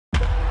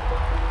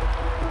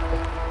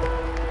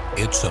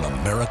It's an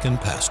American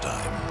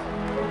pastime.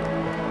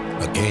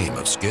 A game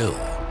of skill,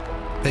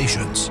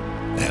 patience,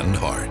 and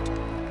heart.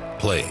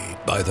 Played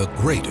by the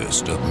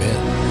greatest of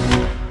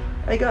men.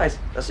 Hey guys,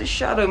 does this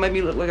shadow make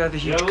me look like I have a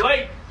huge... You're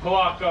late,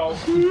 Polanco.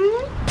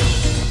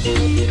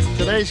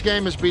 Today's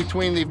game is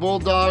between the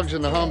Bulldogs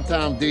and the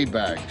hometown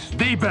D-bags.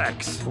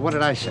 D-backs. What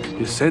did I say?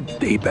 You said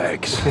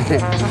D-bags.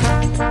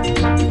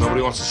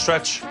 Nobody wants to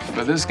stretch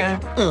for this game?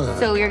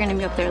 So you're gonna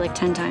be up there like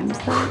 10 times,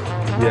 though?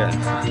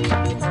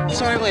 Yeah.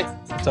 Sorry, wait.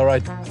 It's all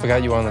right. I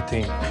forgot you were on the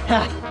team.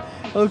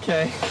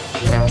 Okay.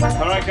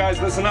 All right,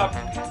 guys, listen up.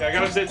 I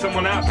gotta sit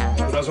someone out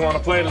who doesn't want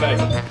to play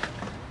today.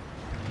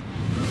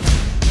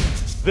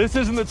 This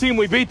isn't the team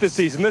we beat this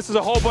season. This is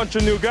a whole bunch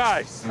of new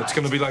guys. It's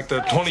gonna be like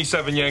the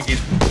 27 Yankees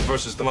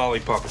versus the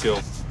Lollipop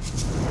Kill.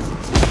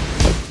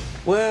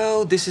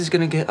 Well, this is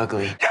gonna get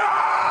ugly.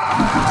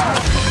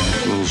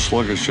 A little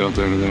sluggish out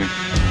there today.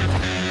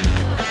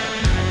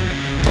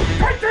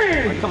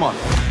 Wait, come on.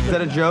 Is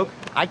that a joke?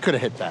 I could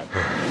have hit that.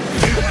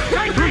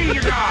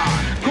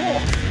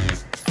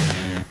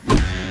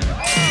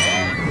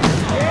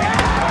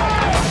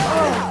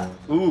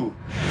 Ooh.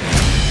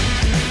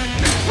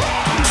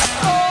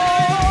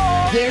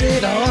 Get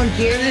it on,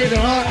 get it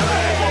on.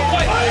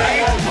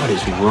 What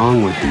is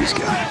wrong with these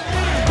guys?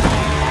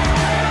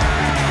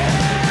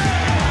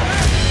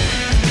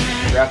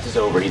 Draft is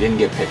over. He didn't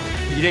get picked.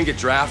 You didn't get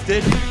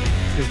drafted?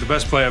 He's the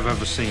best player I've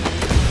ever seen.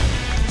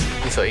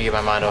 You thought you'd get my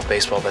mind off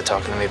baseball by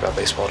talking to me about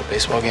baseball at a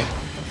baseball game?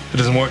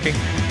 It isn't working?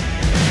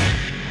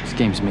 This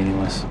game's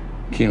meaningless.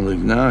 Can't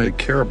leave now. I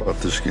care about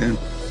this game.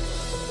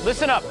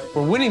 Listen up.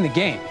 We're winning the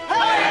game.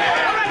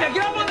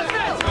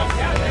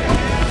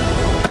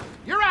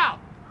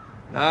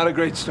 Not a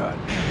great start.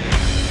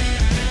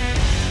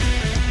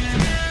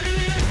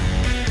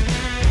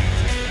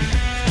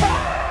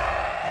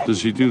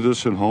 Does he do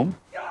this at home?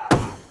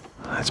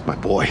 That's my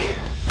boy.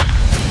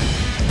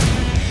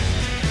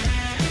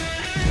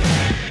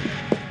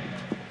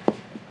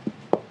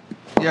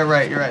 Yeah,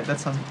 right, you're right.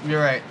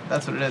 You're right.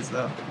 That's what it is,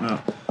 though. No.